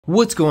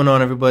What's going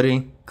on,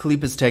 everybody?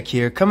 Kalipa's Tech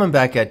here, coming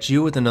back at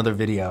you with another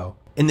video.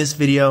 In this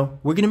video,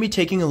 we're going to be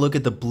taking a look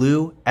at the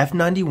BLU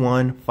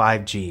F91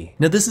 5G.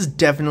 Now this is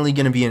definitely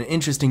going to be an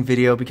interesting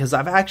video because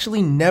I've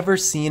actually never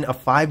seen a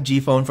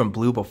 5G phone from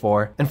BLU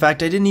before. In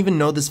fact, I didn't even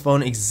know this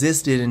phone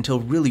existed until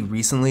really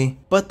recently.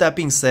 But that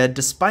being said,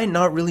 despite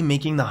not really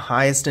making the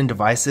highest end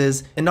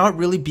devices and not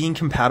really being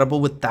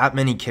compatible with that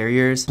many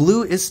carriers,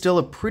 BLU is still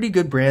a pretty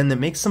good brand that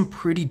makes some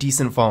pretty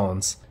decent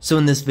phones. So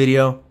in this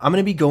video, I'm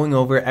going to be going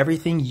over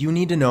everything you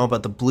need to know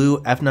about the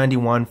BLU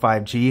F91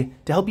 5G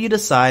to help you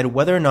decide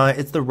whether or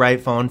not it's the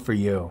right phone for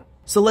you.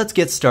 So let's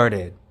get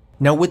started.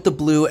 Now with the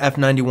BLU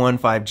F91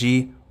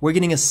 5G, we're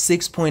getting a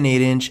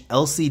 6.8-inch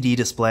LCD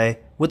display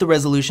with a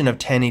resolution of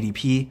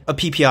 1080p, a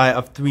PPI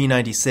of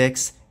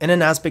 396, and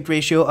an aspect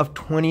ratio of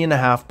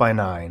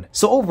 20.5:9.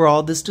 So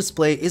overall, this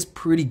display is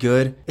pretty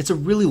good. It's a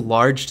really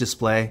large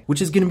display,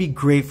 which is going to be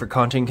great for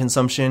content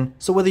consumption.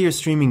 So whether you're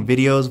streaming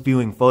videos,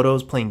 viewing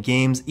photos, playing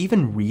games,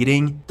 even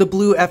reading, the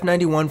BLU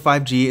F91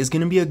 5G is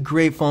going to be a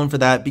great phone for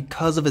that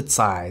because of its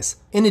size.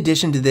 In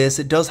addition to this,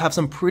 it does have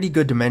some pretty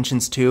good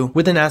dimensions too.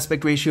 With an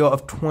aspect ratio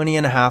of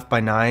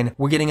 20.5:9,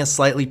 we're getting a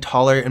slightly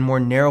taller and more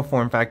narrow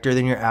form factor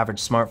than your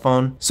average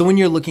smartphone. So when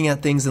you're looking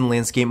at things in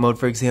landscape mode,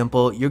 for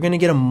example, you're going to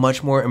get a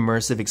much more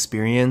immersive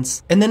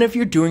experience. And then if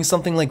you're doing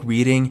something like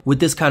reading, with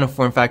this kind of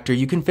form factor,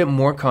 you can fit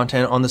more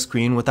content on the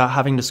screen without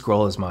having to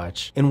scroll as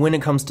much. And when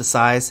it comes to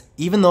size,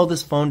 even though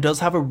this phone does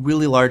have a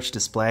really large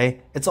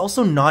display, it's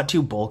also not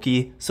too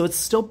bulky, so it's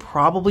still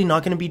probably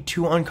not going to be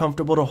too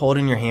uncomfortable to hold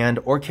in your hand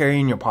or carry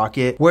in your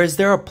pocket. Whereas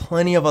there are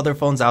plenty of other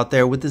phones out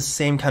there with the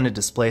same kind of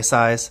display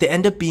size. They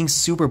end up being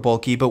super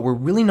bulky, but we're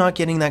really not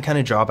getting that kind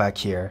of drawback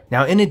here.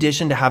 Now, in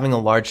addition to having a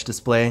large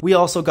display, we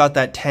also got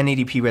that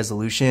 1080p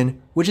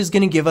resolution, which is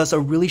going to give us a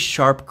really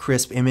sharp,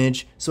 crisp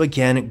image. So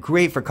again,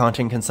 great for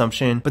content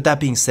consumption. But that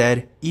being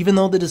said, even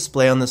though the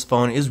display on this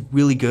phone is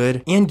really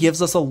good and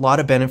gives us a lot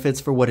of benefits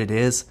for what it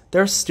is,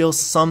 there are still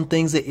some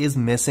things it is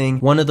missing,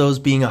 one of those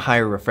being a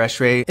higher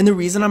refresh rate. And the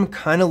reason I'm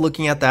kind of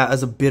looking at that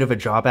as a bit of a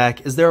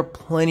drawback is there are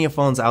plenty of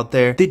phones out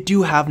there that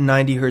do have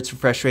 90 Hz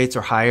refresh rates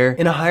or higher,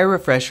 and a higher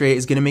refresh rate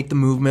is going to make the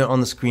movement on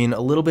the screen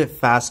a little bit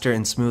faster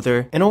and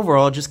smoother, and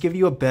overall just give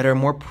you a better,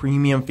 more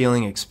premium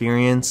feeling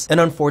experience. And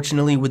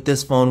unfortunately with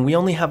this phone, we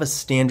only have a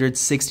standard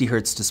 60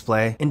 Hz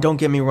display, and don't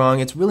get me wrong,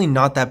 it's really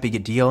not that big a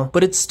deal,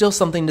 but it's still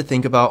something to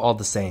think about all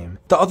the same.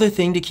 The other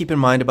thing to keep in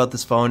mind about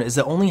this phone is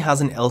it only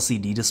has an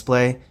LCD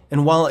display,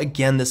 and while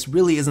again this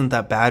really isn't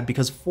that bad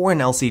because for an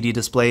LCD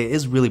display it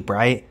is really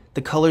bright,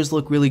 the colors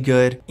look really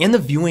good, and the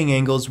viewing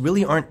angles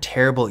really aren't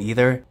terrible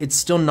either. It's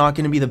still not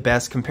going to be the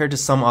best compared to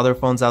some other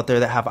phones out there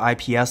that have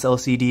IPS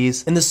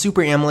LCDs, and the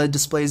Super AMOLED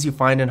displays you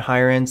find in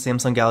higher-end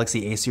Samsung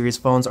Galaxy A series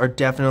phones are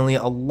definitely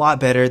a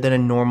lot better than a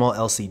normal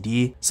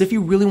LCD. So if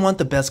you really want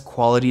the best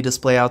quality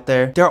display out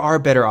there, there are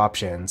better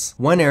options.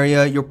 One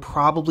area you're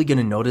probably going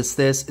to notice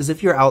this is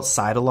if you're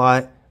outside a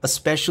lot,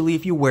 especially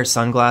if you wear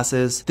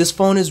sunglasses. This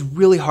phone is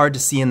really hard to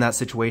see in that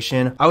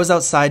situation. I was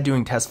outside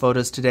doing test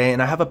photos today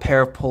and I have a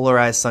pair of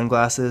polarized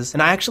sunglasses,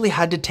 and I actually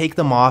had to take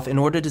them off in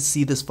order to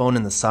see this phone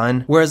in the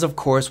sun, whereas of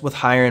course with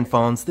higher end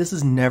phones this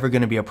is never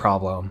going to be a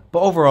problem.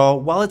 But overall,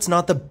 while it's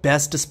not the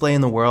best display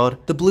in the world,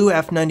 the BLU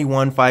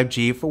F91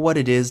 5G for what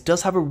it is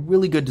does have a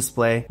really good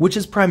display, which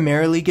is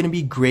primarily going to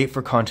be great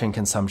for content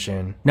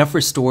consumption. Now for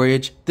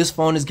storage, this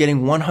phone is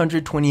getting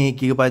 128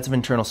 GB of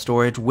internal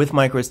storage with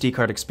microSD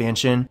card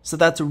expansion, so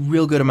that's a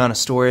real good amount of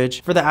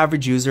storage. For the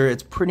average user,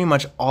 it's pretty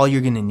much all you're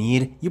going to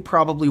need. You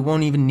probably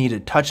won't even need to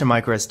touch a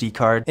microSD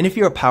card. And if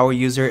you're a power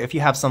user, if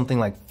you have something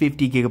like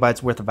 50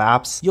 GB worth of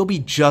apps, you'll be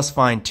just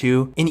fine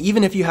too. And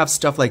even if you have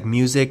stuff like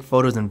music,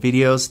 photos and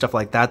videos, stuff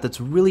like that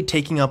that's really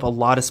taking up a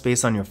lot of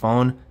space on your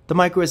phone, the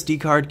microSD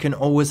card can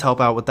always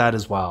help out with that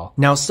as well.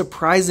 Now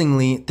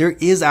surprisingly, there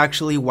is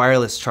actually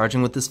wireless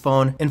charging with this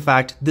phone. In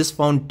fact, this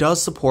phone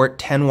does support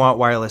 10-watt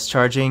wireless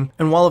charging,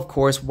 and while of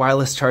course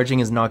wireless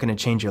charging is not going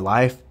to change your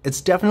life,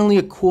 it's definitely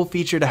a cool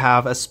feature to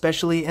have,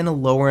 especially in a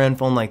lower end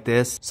phone like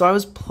this, so I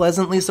was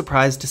pleasantly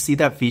surprised to see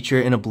that feature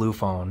in a BLU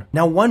phone.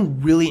 Now one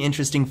really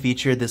interesting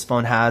feature this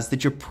phone has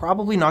that you're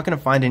probably not going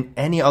to find in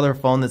any other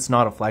phone that's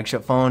not a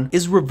flagship phone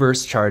is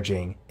reverse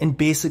charging. And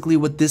basically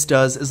what this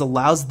does is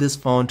allows this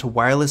phone to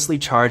wirelessly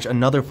charge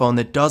another phone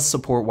that does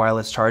support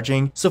wireless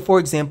charging. So for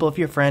example, if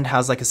your friend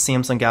has like a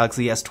Samsung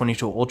Galaxy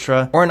S22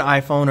 Ultra or an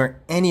iPhone or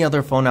any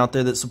other phone out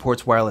there that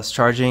supports wireless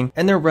charging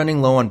and they're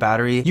running low on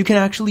battery, you can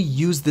actually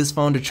use this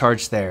phone to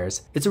charge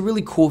theirs. It's a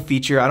really cool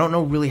feature. I don't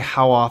know really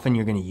how often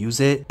you're going to use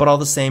it, but all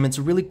the same, it's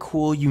a really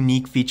cool,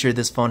 unique feature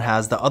this phone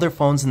has that other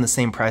phones in the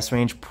same price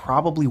range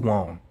probably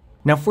won't.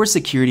 Now for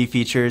security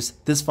features,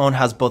 this phone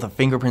has both a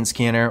fingerprint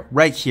scanner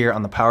right here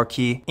on the power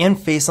key and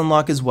face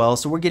unlock as well,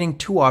 so we're getting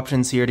two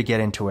options here to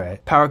get into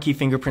it. Power key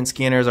fingerprint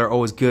scanners are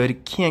always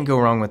good, can't go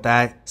wrong with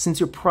that.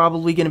 Since you're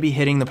probably going to be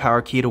hitting the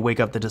power key to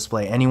wake up the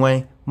display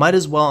anyway, might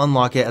as well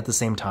unlock it at the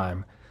same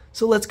time.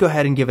 So let's go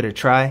ahead and give it a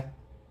try.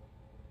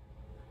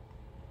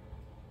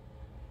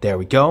 There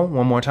we go,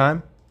 one more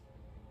time.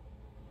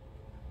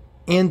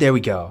 And there we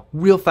go.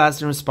 Real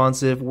fast and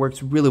responsive,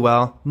 works really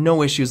well,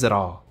 no issues at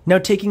all. Now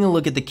taking a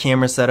look at the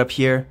camera setup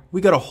here,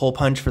 we got a hole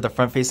punch for the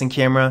front facing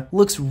camera,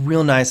 looks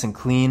real nice and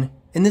clean,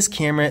 and this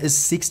camera is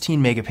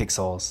 16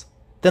 megapixels.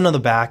 Then on the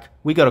back,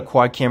 we got a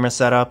quad camera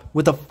setup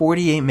with a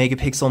 48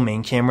 megapixel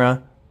main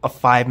camera, a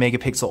 5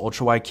 megapixel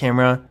ultra wide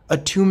camera, a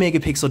 2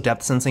 megapixel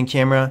depth sensing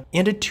camera,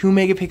 and a 2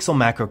 megapixel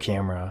macro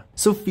camera.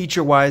 So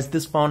feature wise,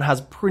 this phone has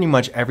pretty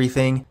much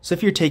everything. So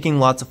if you're taking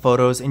lots of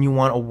photos and you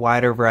want a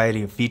wider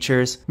variety of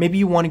features, maybe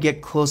you want to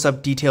get close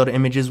up detailed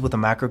images with a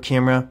macro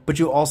camera, but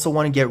you also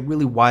want to get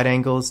really wide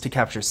angles to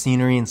capture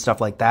scenery and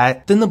stuff like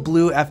that, then the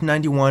BLU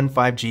F91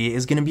 5G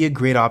is going to be a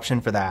great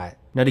option for that.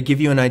 Now to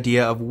give you an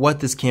idea of what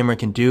this camera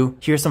can do,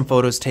 here's some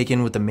photos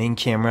taken with the main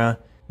camera.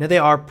 Now they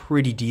are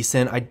pretty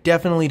decent, I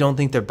definitely don't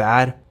think they're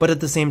bad, but at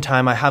the same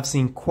time I have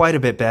seen quite a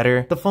bit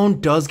better. The phone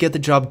does get the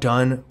job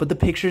done, but the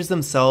pictures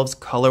themselves,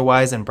 color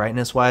wise and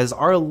brightness wise,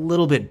 are a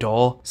little bit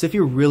dull. So if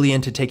you're really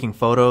into taking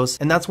photos,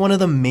 and that's one of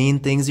the main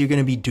things you're going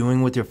to be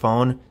doing with your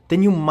phone,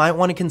 then you might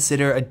want to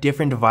consider a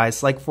different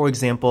device, like for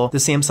example, the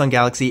Samsung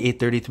Galaxy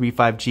A33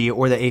 5G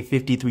or the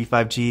A53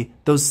 5G.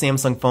 Those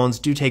Samsung phones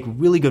do take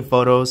really good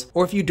photos,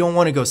 or if you don't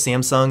want to go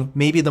Samsung,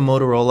 maybe the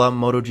Motorola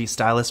Moto G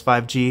Stylus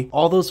 5G.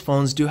 All those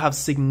phones do have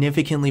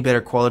significantly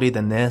better quality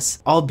than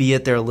this,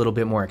 albeit they're a little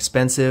bit more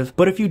expensive.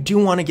 But if you do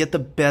want to get the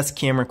best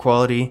camera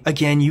quality,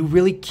 again, you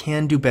really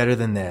can do better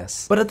than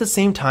this. But at the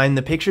same time,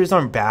 the pictures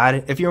aren't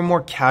bad. If you're a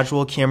more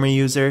casual camera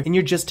user and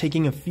you're just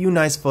taking a few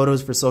nice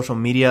photos for social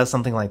media,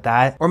 something like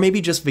that, or maybe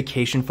just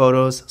vacation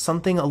photos,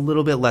 something a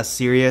little bit less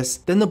serious,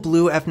 then the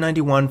BLU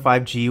F91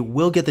 5G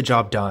will get the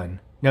job done.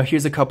 Now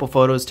here's a couple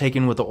photos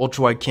taken with the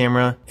ultra wide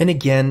camera, and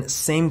again,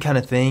 same kind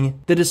of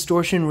thing. The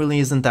distortion really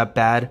isn't that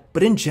bad,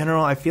 but in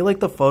general I feel like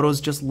the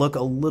photos just look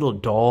a little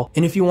dull,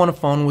 and if you want a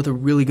phone with a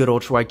really good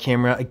ultra wide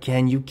camera,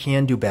 again, you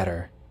can do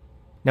better.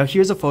 Now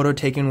here's a photo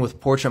taken with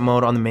portrait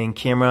mode on the main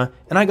camera,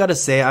 and I gotta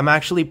say I'm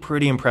actually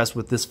pretty impressed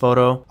with this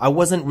photo. I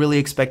wasn't really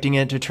expecting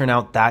it to turn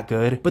out that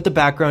good, but the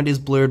background is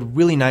blurred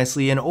really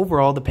nicely and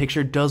overall the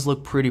picture does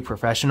look pretty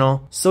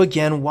professional. So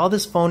again, while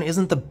this phone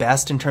isn't the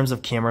best in terms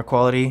of camera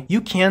quality,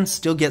 you can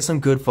still get some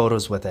good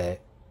photos with it.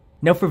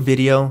 Now for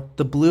video,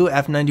 the BLU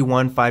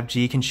F91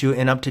 5G can shoot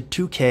in up to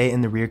 2K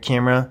in the rear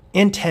camera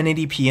and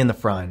 1080p in the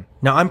front.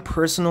 Now I'm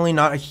personally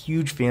not a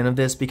huge fan of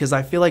this because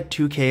I feel like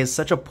 2K is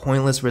such a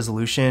pointless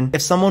resolution.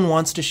 If someone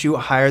wants to shoot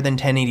higher than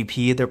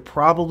 1080p, they're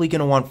probably going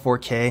to want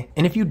 4K.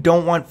 And if you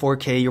don't want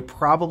 4K, you're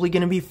probably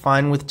going to be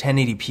fine with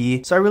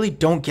 1080p. So I really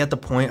don't get the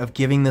point of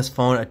giving this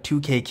phone a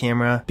 2K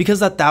camera,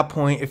 because at that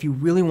point, if you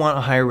really want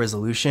a higher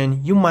resolution,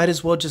 you might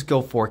as well just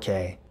go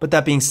 4K. But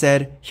that being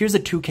said, here's a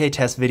 2K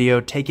test video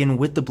taken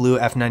with the BLU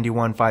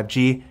F91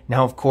 5G.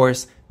 Now of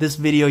course, this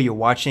video you're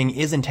watching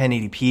is in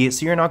 1080p,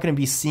 so you're not going to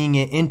be seeing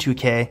it in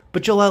 2K,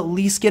 but you'll at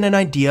least get an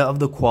idea of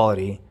the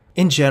quality.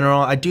 In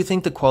general, I do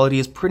think the quality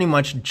is pretty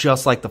much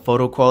just like the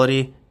photo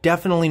quality.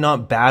 Definitely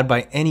not bad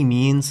by any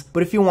means,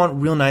 but if you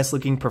want real nice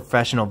looking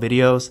professional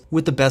videos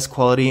with the best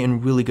quality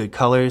and really good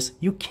colors,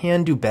 you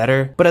can do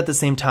better, but at the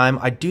same time,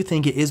 I do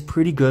think it is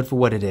pretty good for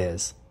what it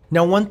is.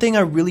 Now one thing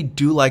I really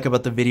do like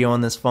about the video on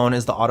this phone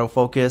is the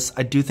autofocus.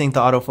 I do think the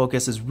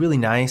autofocus is really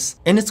nice,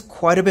 and it's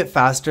quite a bit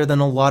faster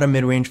than a lot of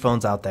mid-range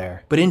phones out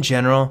there. But in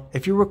general,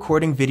 if you're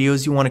recording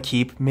videos you want to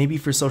keep, maybe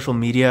for social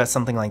media,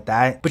 something like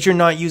that, but you're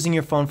not using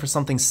your phone for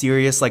something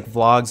serious like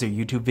vlogs or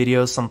YouTube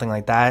videos, something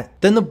like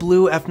that, then the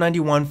BLU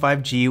F91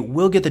 5G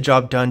will get the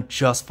job done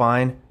just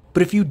fine.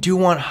 But if you do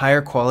want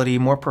higher quality,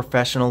 more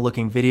professional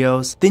looking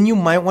videos, then you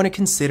might want to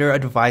consider a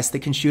device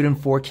that can shoot in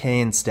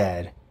 4K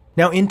instead.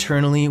 Now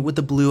internally, with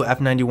the BLU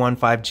F91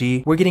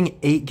 5G, we're getting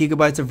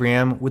 8GB of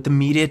RAM with the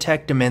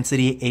MediaTek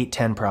Dimensity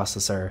 810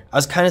 processor. I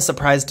was kind of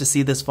surprised to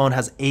see this phone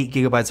has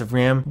 8GB of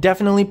RAM,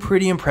 definitely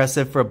pretty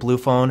impressive for a Blue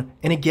phone.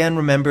 And again,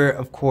 remember,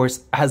 of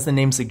course, as the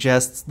name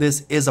suggests,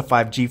 this is a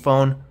 5G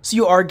phone, so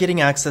you are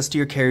getting access to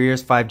your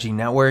carrier's 5G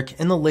network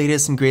and the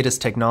latest and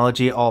greatest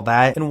technology, all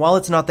that. And while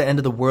it's not the end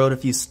of the world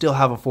if you still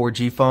have a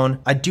 4G phone,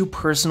 I do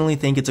personally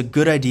think it's a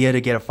good idea to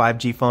get a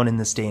 5G phone in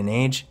this day and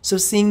age. So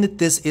seeing that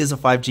this is a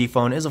 5G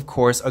phone is of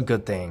course a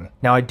good thing.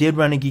 Now I did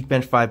run a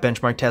Geekbench 5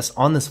 benchmark test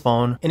on this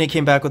phone, and it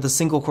came back with a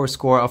single core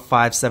score of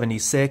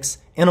 576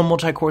 and a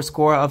multi-core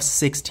score of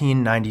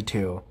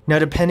 1692. Now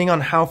depending on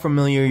how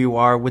familiar you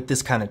are with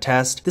this kind of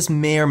test, this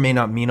may or may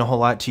not mean a whole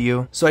lot to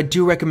you, so I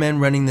do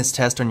recommend running this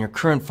test on your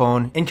current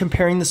phone and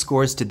comparing the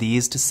scores to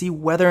these to see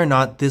whether or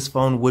not this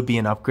phone would be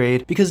an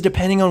upgrade, because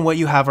depending on what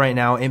you have right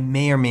now, it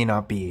may or may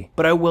not be.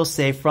 But I will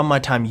say, from my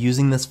time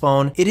using this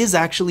phone, it is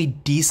actually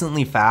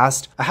decently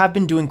fast. I have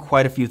been doing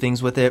quite a few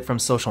things with it, from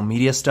social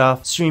media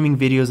stuff, streaming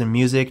videos and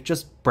music,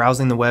 just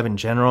browsing the web in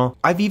general.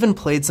 I've even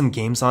played some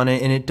games on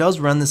it, and it does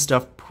run this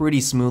stuff pretty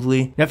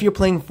smoothly. Now if you're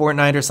playing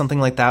Fortnite or something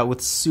like that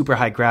with super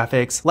high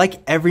graphics,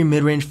 like every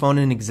mid-range phone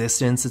in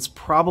existence, it's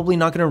probably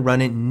not going to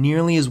run it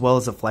nearly as well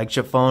as a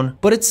flagship phone,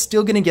 but it's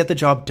still going to get the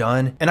job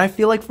done. And I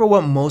feel like for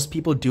what most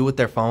people do with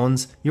their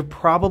phones, you're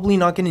probably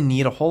not going to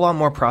need a whole lot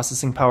more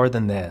processing power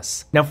than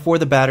this. Now for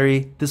the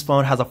battery, this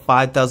phone has a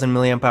 5000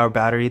 milliamp hour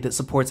battery that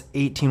supports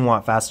 18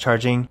 watt fast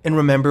charging. And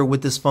remember,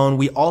 with this phone,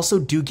 we also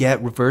do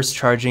get reverse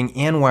charging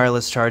and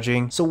wireless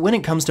charging. So when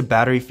it comes to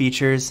battery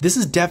features, this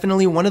is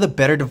definitely one of the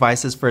better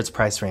devices for its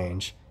price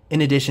range. In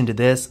addition to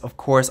this, of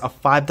course, a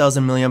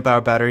 5000 milliamp hour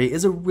battery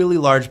is a really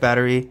large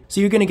battery, so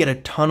you're going to get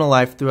a ton of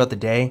life throughout the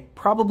day,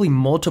 probably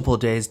multiple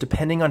days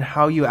depending on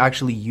how you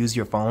actually use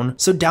your phone.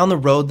 So down the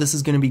road, this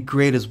is going to be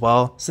great as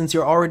well, since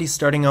you're already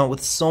starting out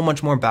with so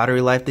much more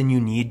battery life than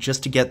you need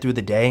just to get through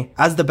the day.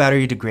 As the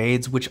battery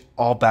degrades, which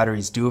all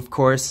batteries do of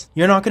course,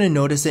 you're not going to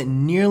notice it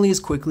nearly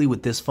as quickly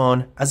with this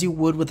phone as you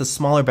would with a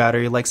smaller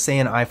battery like say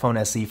an iPhone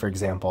SE for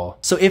example.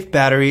 So if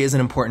battery is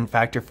an important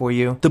factor for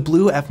you, the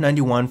BLU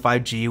F91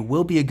 5G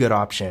will be a good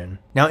option.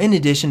 Now in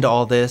addition to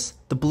all this,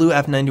 the BLU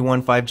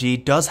F91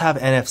 5G does have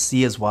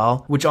NFC as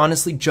well, which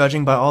honestly,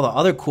 judging by all the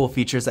other cool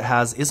features it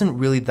has, isn't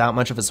really that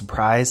much of a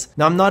surprise.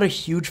 Now I'm not a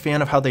huge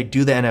fan of how they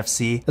do the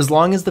NFC. As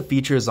long as the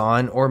feature is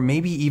on, or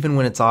maybe even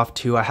when it's off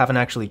too, I haven't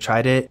actually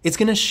tried it, it's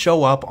gonna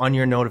show up on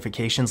your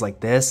notifications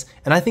like this,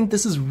 and I think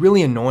this is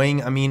really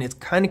annoying. I mean, it's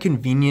kind of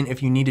convenient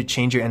if you need to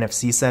change your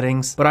NFC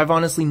settings, but I've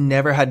honestly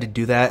never had to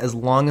do that as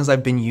long as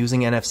I've been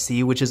using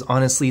NFC, which is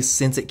honestly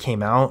since it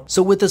came out.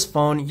 So with this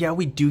phone, yeah,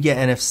 we do get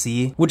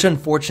NFC, which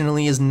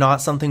unfortunately is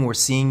not something we're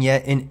seeing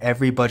yet in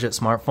every budget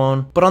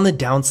smartphone. But on the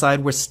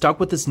downside, we're stuck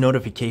with this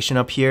notification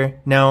up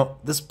here. Now,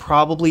 this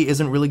probably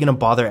isn't really going to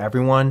bother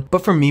everyone,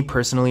 but for me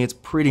personally, it's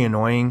pretty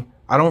annoying.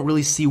 I don't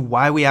really see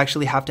why we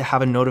actually have to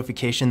have a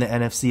notification that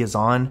NFC is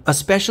on,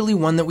 especially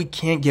one that we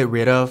can't get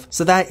rid of,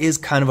 so that is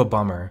kind of a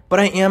bummer. But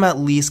I am at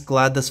least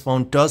glad this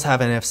phone does have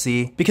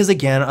NFC, because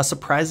again, a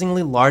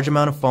surprisingly large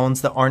amount of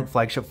phones that aren't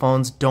flagship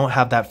phones don't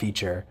have that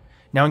feature.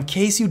 Now, in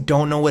case you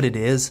don't know what it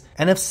is,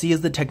 NFC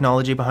is the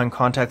technology behind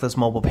contactless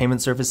mobile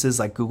payment services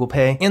like Google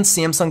Pay and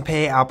Samsung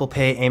Pay, Apple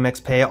Pay,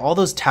 Amex Pay, all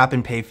those tap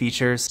and pay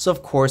features. So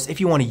of course,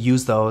 if you want to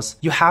use those,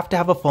 you have to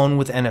have a phone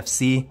with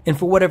NFC. And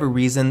for whatever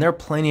reason, there are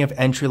plenty of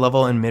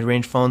entry-level and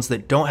mid-range phones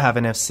that don't have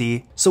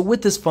NFC. So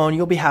with this phone,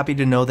 you'll be happy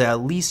to know that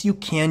at least you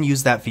can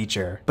use that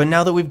feature. But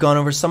now that we've gone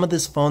over some of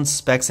this phone's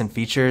specs and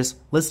features,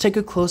 let's take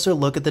a closer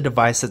look at the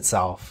device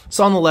itself.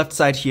 So on the left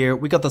side here,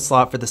 we got the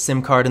slot for the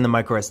SIM card and the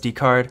microSD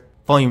card.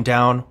 Volume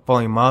down,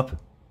 volume up.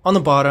 On the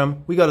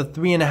bottom, we got a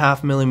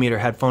 3.5mm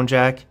headphone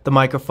jack, the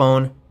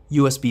microphone,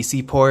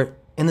 USB-C port,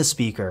 and the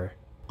speaker.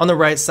 On the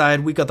right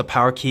side, we got the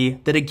power key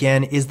that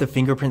again is the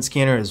fingerprint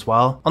scanner as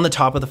well. On the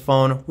top of the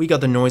phone, we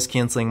got the noise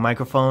cancelling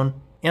microphone.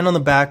 And on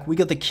the back, we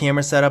got the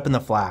camera setup and the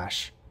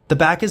flash. The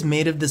back is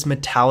made of this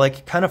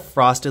metallic, kind of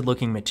frosted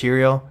looking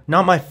material.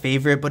 Not my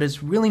favorite, but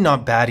it's really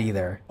not bad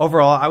either.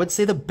 Overall, I would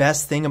say the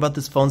best thing about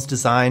this phone's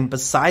design,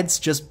 besides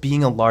just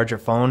being a larger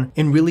phone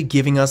and really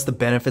giving us the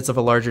benefits of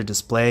a larger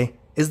display,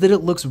 is that it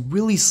looks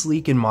really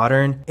sleek and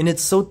modern, and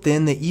it's so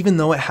thin that even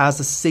though it has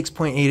a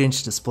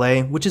 6.8-inch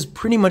display, which is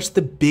pretty much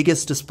the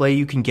biggest display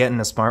you can get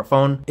in a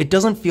smartphone, it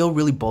doesn't feel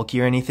really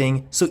bulky or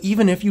anything, so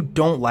even if you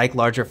don't like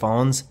larger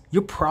phones,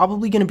 you're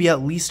probably going to be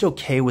at least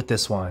okay with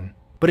this one.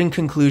 But in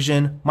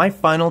conclusion, my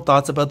final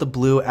thoughts about the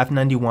BLU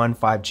F91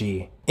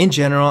 5G. In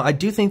general, I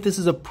do think this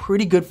is a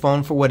pretty good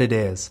phone for what it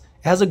is.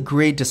 It has a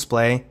great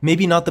display,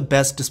 maybe not the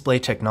best display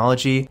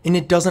technology, and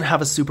it doesn't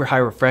have a super high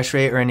refresh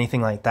rate or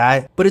anything like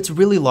that, but it's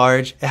really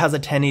large, it has a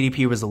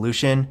 1080p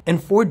resolution,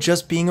 and for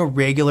just being a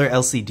regular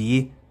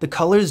LCD, the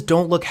colors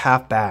don't look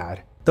half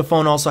bad. The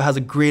phone also has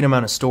a great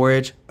amount of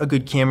storage, a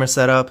good camera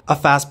setup, a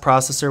fast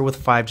processor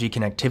with 5G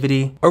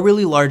connectivity, a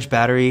really large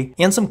battery,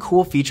 and some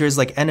cool features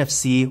like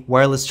NFC,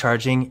 wireless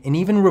charging, and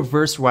even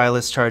reverse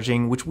wireless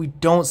charging, which we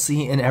don't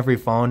see in every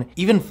phone.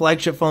 Even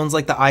flagship phones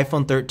like the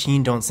iPhone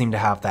 13 don't seem to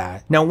have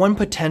that. Now, one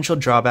potential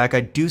drawback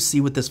I do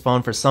see with this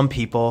phone for some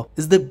people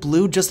is that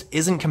BLU just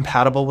isn't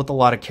compatible with a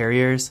lot of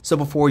carriers. So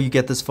before you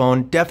get this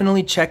phone,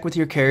 definitely check with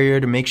your carrier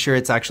to make sure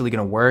it's actually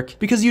going to work,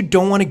 because you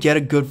don't want to get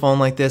a good phone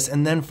like this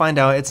and then find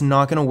out it's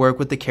not going to work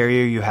with the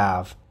carrier you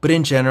have. But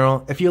in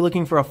general, if you're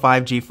looking for a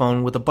 5G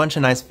phone with a bunch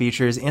of nice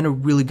features and a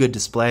really good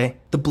display,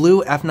 the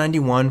BLU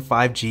F91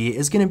 5G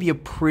is going to be a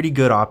pretty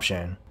good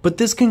option. But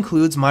this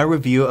concludes my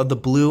review of the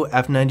BLU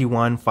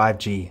F91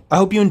 5G. I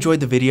hope you enjoyed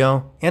the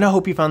video, and I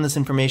hope you found this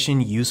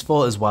information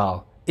useful as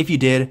well. If you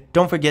did,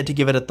 don't forget to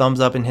give it a thumbs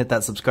up and hit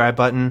that subscribe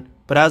button.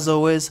 But as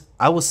always,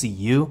 I will see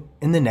you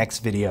in the next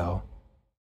video.